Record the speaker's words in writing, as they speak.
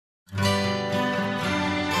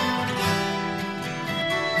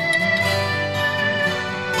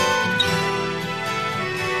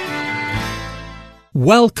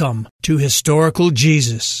Welcome to Historical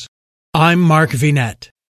Jesus. I'm Mark Vinette.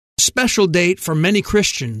 Special date for many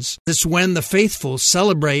Christians is when the faithful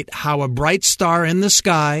celebrate how a bright star in the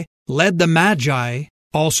sky led the Magi,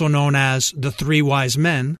 also known as the three wise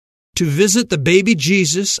men, to visit the baby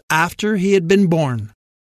Jesus after he had been born.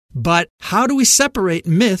 But how do we separate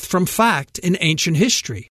myth from fact in ancient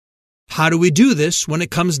history? How do we do this when it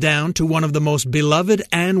comes down to one of the most beloved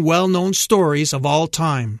and well-known stories of all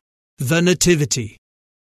time, the Nativity?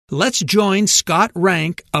 Let's join Scott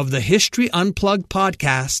Rank of the History Unplugged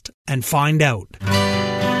podcast and find out.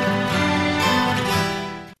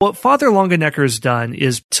 What Father Longenecker has done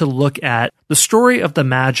is to look at the story of the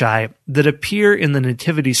Magi that appear in the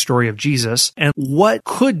Nativity story of Jesus and what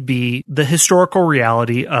could be the historical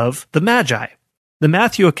reality of the Magi. The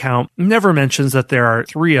Matthew account never mentions that there are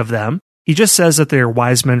three of them. He just says that they are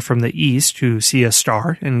wise men from the east who see a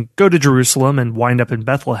star and go to Jerusalem and wind up in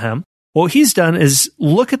Bethlehem. What he's done is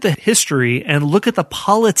look at the history and look at the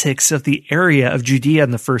politics of the area of Judea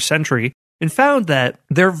in the first century and found that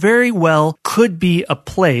there very well could be a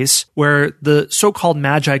place where the so-called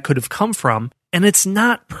Magi could have come from. And it's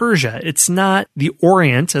not Persia. It's not the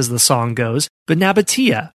Orient, as the song goes, but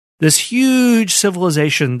Nabatea, this huge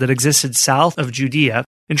civilization that existed south of Judea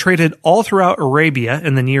and traded all throughout Arabia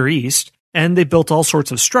and the Near East. And they built all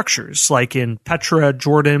sorts of structures, like in Petra,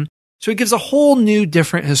 Jordan. So it gives a whole new,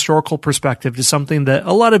 different historical perspective to something that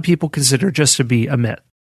a lot of people consider just to be a myth.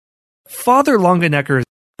 Father Longenecker,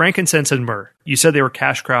 frankincense and myrrh, you said they were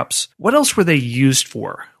cash crops. What else were they used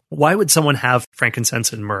for? Why would someone have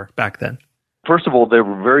frankincense and myrrh back then? First of all, they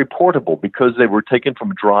were very portable because they were taken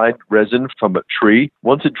from dried resin from a tree.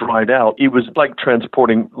 Once it dried out, it was like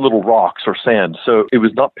transporting little rocks or sand, so it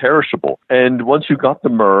was not perishable. And once you got the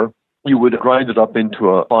myrrh, you would grind it up into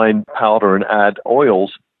a fine powder and add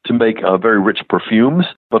oils to make very rich perfumes,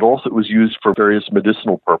 but also it was used for various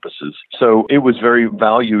medicinal purposes. So it was very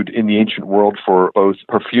valued in the ancient world for both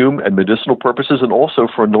perfume and medicinal purposes, and also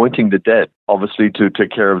for anointing the dead, obviously to take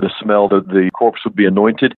care of the smell that the corpse would be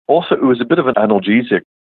anointed. Also, it was a bit of an analgesic.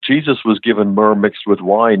 Jesus was given myrrh mixed with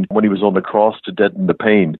wine when he was on the cross to deaden the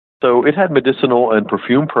pain. So it had medicinal and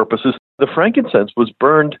perfume purposes. The frankincense was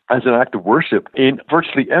burned as an act of worship in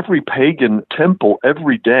virtually every pagan temple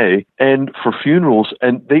every day and for funerals,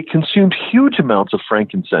 and they consumed huge amounts of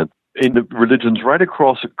frankincense in the religions right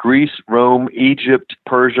across Greece, Rome, Egypt,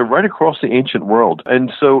 Persia, right across the ancient world.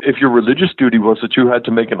 And so if your religious duty was that you had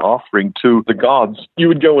to make an offering to the gods, you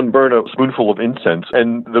would go and burn a spoonful of incense.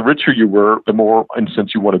 And the richer you were, the more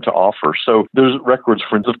incense you wanted to offer. So there's records,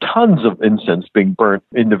 for instance, of tons of incense being burnt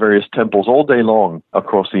in the various temples all day long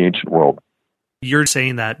across the ancient world. You're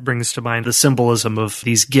saying that brings to mind the symbolism of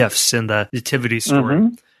these gifts in the Nativity story.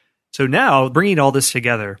 Mm-hmm. So now, bringing all this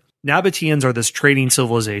together, Nabateans are this trading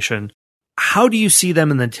civilization. How do you see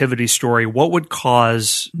them in the Nativity story? What would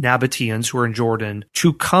cause Nabateans who are in Jordan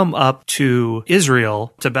to come up to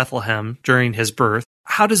Israel, to Bethlehem, during his birth?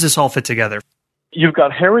 How does this all fit together? You've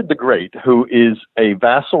got Herod the Great, who is a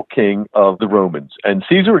vassal king of the Romans, and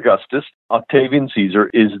Caesar Augustus, Octavian Caesar,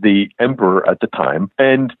 is the emperor at the time,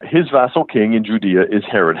 and his vassal king in Judea is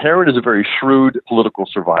Herod. Herod is a very shrewd political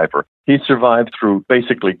survivor. He survived through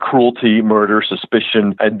basically cruelty, murder,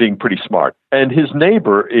 suspicion, and being pretty smart. And his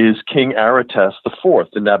neighbor is King Aretas IV,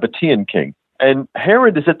 the Nabatean king. And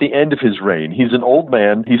Herod is at the end of his reign. He's an old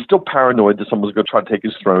man. He's still paranoid that someone's going to try to take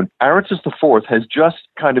his throne. Aretas IV has just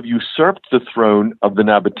kind of usurped the throne of the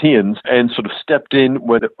Nabateans and sort of stepped in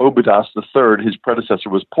when Obidas III, his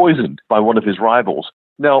predecessor, was poisoned by one of his rivals.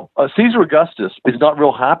 Now, Caesar Augustus is not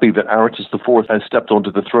real happy that Aretas IV has stepped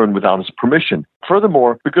onto the throne without his permission.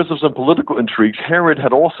 Furthermore, because of some political intrigues, Herod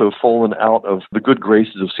had also fallen out of the good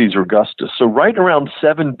graces of Caesar Augustus. So right around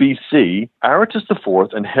 7 BC, Aretas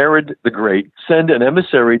IV and Herod the Great send an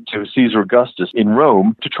emissary to Caesar Augustus in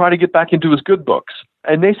Rome to try to get back into his good books.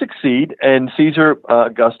 And they succeed, and Caesar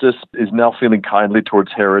Augustus is now feeling kindly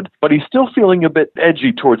towards Herod, but he's still feeling a bit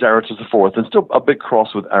edgy towards Aretas IV and still a bit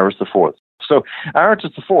cross with Aretas IV. So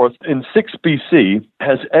Aretas IV in 6 BC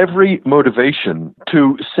has every motivation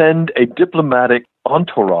to send a diplomatic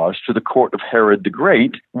entourage to the court of Herod the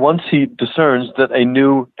Great once he discerns that a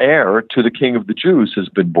new heir to the king of the Jews has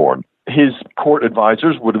been born. His court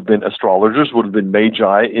advisors would have been astrologers, would have been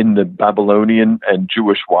Magi in the Babylonian and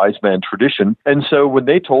Jewish wise man tradition. And so when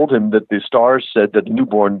they told him that the stars said that the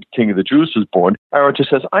newborn king of the Jews was born, Aretas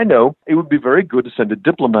says, I know, it would be very good to send a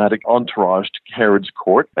diplomatic entourage to Herod's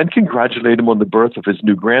court and congratulate him on the birth of his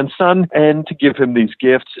new grandson and to give him these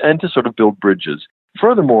gifts and to sort of build bridges.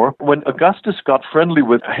 Furthermore, when Augustus got friendly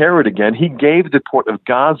with Herod again, he gave the port of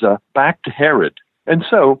Gaza back to Herod. And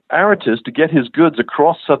so Aretas, to get his goods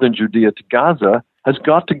across southern Judea to Gaza, has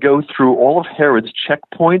got to go through all of Herod's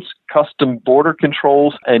checkpoints, custom border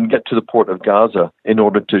controls, and get to the port of Gaza in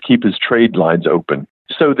order to keep his trade lines open.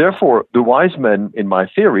 So therefore, the wise men, in my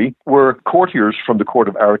theory, were courtiers from the court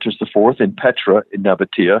of Aretas IV in Petra, in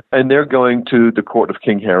Nabatea, and they're going to the court of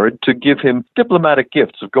King Herod to give him diplomatic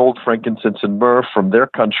gifts of gold, frankincense, and myrrh from their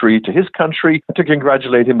country to his country to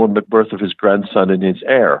congratulate him on the birth of his grandson and his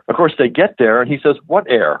heir. Of course, they get there, and he says, "What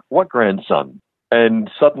heir? What grandson?"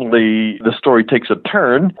 And suddenly the story takes a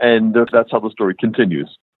turn, and that's how the story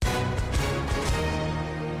continues.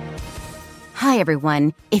 Hi,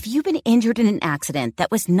 everyone. If you've been injured in an accident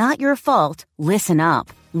that was not your fault, listen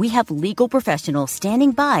up. We have legal professionals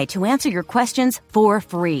standing by to answer your questions for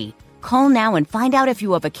free. Call now and find out if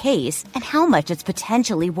you have a case and how much it's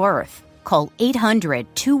potentially worth. Call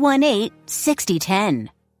 800-218-6010.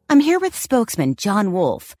 I'm here with spokesman John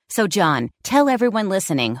Wolf. So, John, tell everyone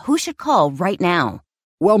listening who should call right now.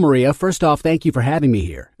 Well, Maria, first off, thank you for having me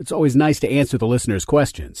here. It's always nice to answer the listeners'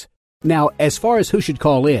 questions. Now, as far as who should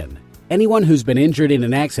call in, anyone who's been injured in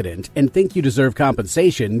an accident and think you deserve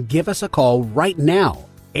compensation, give us a call right now.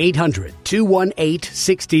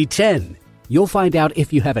 800-218-6010. You'll find out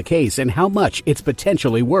if you have a case and how much it's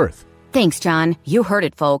potentially worth. Thanks, John. You heard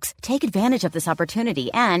it, folks. Take advantage of this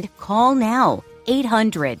opportunity and call now.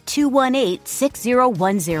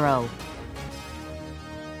 800-218-6010.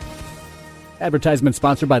 Advertisement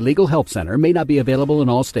sponsored by Legal Help Center. May not be available in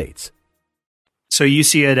all states. So you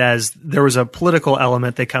see it as there was a political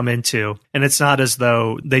element they come into, and it's not as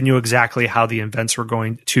though they knew exactly how the events were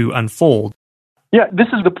going to unfold. Yeah, this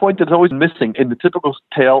is the point that's always missing in the typical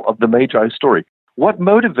tale of the Magi story. What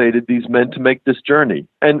motivated these men to make this journey?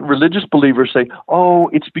 And religious believers say, oh,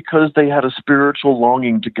 it's because they had a spiritual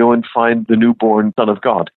longing to go and find the newborn Son of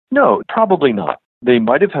God. No, probably not. They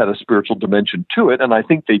might have had a spiritual dimension to it, and I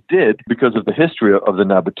think they did because of the history of the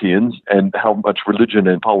Nabateans and how much religion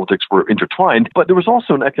and politics were intertwined, but there was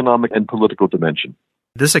also an economic and political dimension.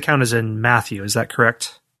 This account is in Matthew, is that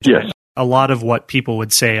correct? Yes. A lot of what people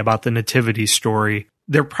would say about the nativity story,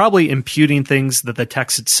 they're probably imputing things that the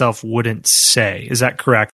text itself wouldn't say. Is that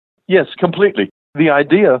correct? Yes, completely. The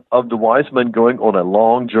idea of the wise men going on a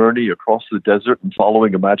long journey across the desert and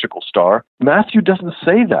following a magical star, Matthew doesn't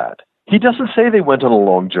say that. He doesn't say they went on a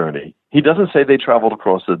long journey. He doesn't say they traveled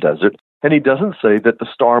across the desert, and he doesn't say that the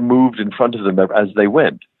star moved in front of them as they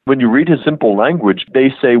went. When you read his simple language, they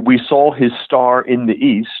say, we saw his star in the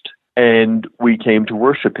east, and we came to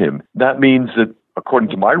worship him. That means that, according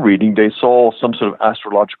to my reading, they saw some sort of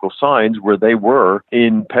astrological signs where they were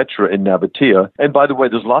in Petra in Nabatea. And by the way,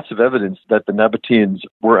 there's lots of evidence that the Nabateans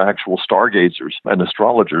were actual stargazers and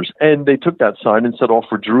astrologers, and they took that sign and set off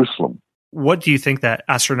for Jerusalem. What do you think that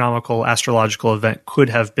astrological event could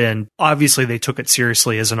have been? Obviously, they took it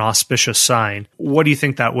seriously as an auspicious sign. What do you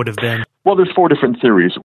think that would have been? Well, there's four different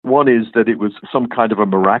theories. One is that it was some kind of a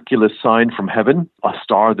miraculous sign from heaven, a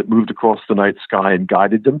star that moved across the night sky and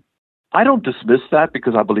guided them. I don't dismiss that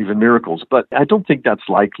because I believe in miracles, but I don't think that's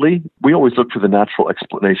likely. We always look for the natural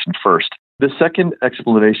explanation first. The second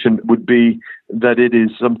explanation would be that it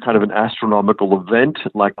is some kind of an astronomical event,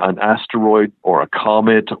 like an asteroid or a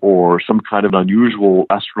comet or some kind of unusual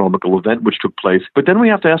astronomical event which took place. But then we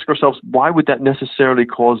have to ask ourselves, why would that necessarily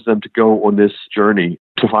cause them to go on this journey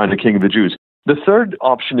to find the King of the Jews? The third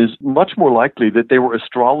option is much more likely that they were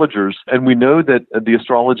astrologers, and we know that the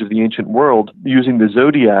astrology of the ancient world, using the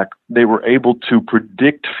zodiac, they were able to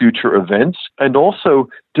predict future events, and also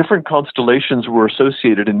different constellations were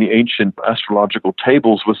associated in the ancient astrological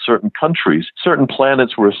tables with certain countries. Certain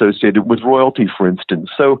planets were associated with royalty, for instance.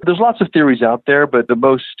 So there's lots of theories out there, but the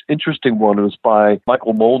most interesting one was by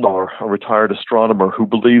Michael Molnar, a retired astronomer, who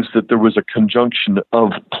believes that there was a conjunction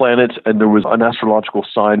of planets and there was an astrological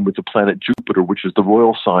sign with the planet Jupiter, which is the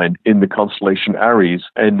royal sign in the constellation Aries,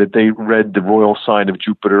 and that they read the royal sign of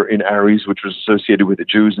Jupiter in Aries, which was associated with the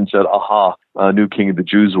Jews, and said, aha, a new king of the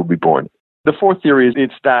Jews will be born. The fourth theory is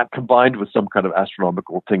it's that combined with some kind of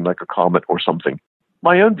astronomical thing like a comet or something.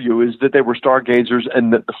 My own view is that they were stargazers,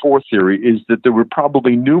 and that the fourth theory is that there were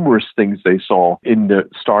probably numerous things they saw in the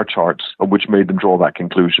star charts which made them draw that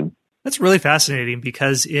conclusion. That's really fascinating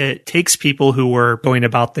because it takes people who were going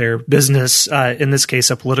about their business, in this case,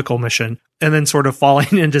 a political mission, and then sort of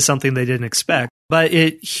falling into something they didn't expect. But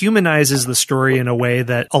it humanizes the story in a way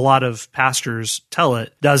that a lot of pastors tell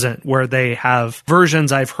it doesn't, where they have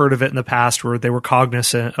versions, I've heard of it in the past, where they were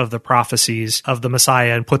cognizant of the prophecies of the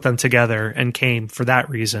Messiah and put them together and came for that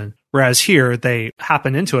reason. Whereas here, they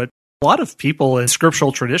happen into it. A lot of people in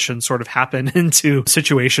scriptural tradition sort of happen into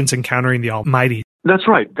situations encountering the Almighty. That's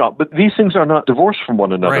right, God. But these things are not divorced from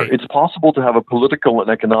one another. Right. It's possible to have a political and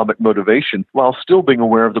economic motivation while still being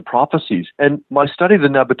aware of the prophecies. And my study of the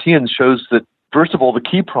Nabateans shows that, first of all, the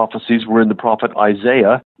key prophecies were in the prophet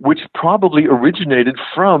Isaiah, which probably originated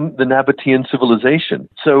from the Nabatean civilization.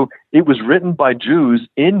 So it was written by Jews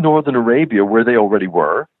in northern Arabia, where they already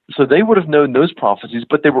were. So they would have known those prophecies,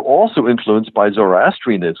 but they were also influenced by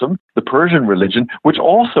Zoroastrianism, the Persian religion, which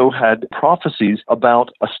also had prophecies about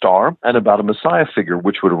a star and about a Messiah figure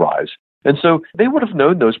which would arise. And so they would have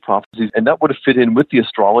known those prophecies, and that would have fit in with the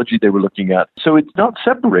astrology they were looking at. So it's not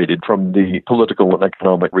separated from the political and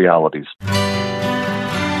economic realities.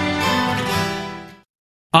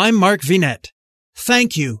 I'm Mark Vinette.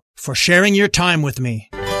 Thank you for sharing your time with me.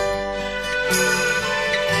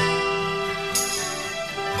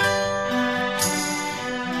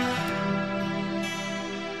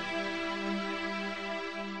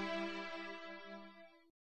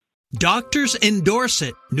 Doctors endorse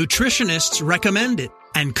it, nutritionists recommend it,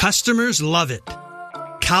 and customers love it.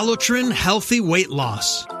 Calotrin Healthy Weight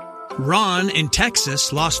Loss. Ron in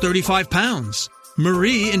Texas lost 35 pounds.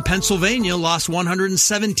 Marie in Pennsylvania lost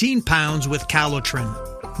 117 pounds with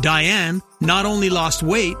Calotrin. Diane not only lost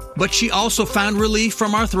weight, but she also found relief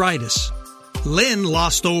from arthritis. Lynn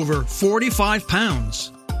lost over 45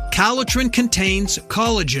 pounds. Calotrin contains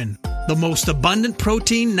collagen, the most abundant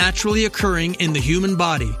protein naturally occurring in the human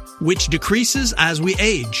body, which decreases as we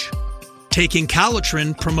age. Taking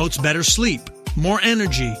Calotrin promotes better sleep, more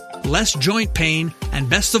energy, less joint pain, and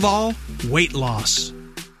best of all, weight loss.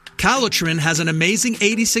 Calotrin has an amazing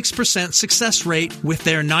 86% success rate with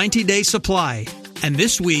their 90-day supply. And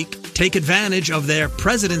this week, take advantage of their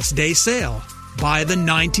President's Day sale. Buy the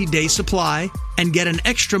 90-day supply and get an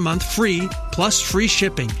extra month free plus free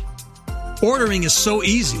shipping. Ordering is so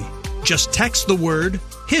easy. Just text the word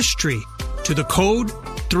HISTORY to the code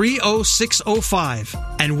 30605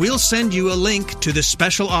 and we'll send you a link to this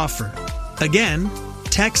special offer. Again,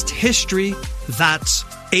 text HISTORY, that's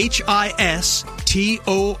HISTORY,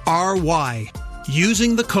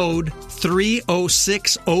 using the code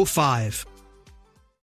 30605.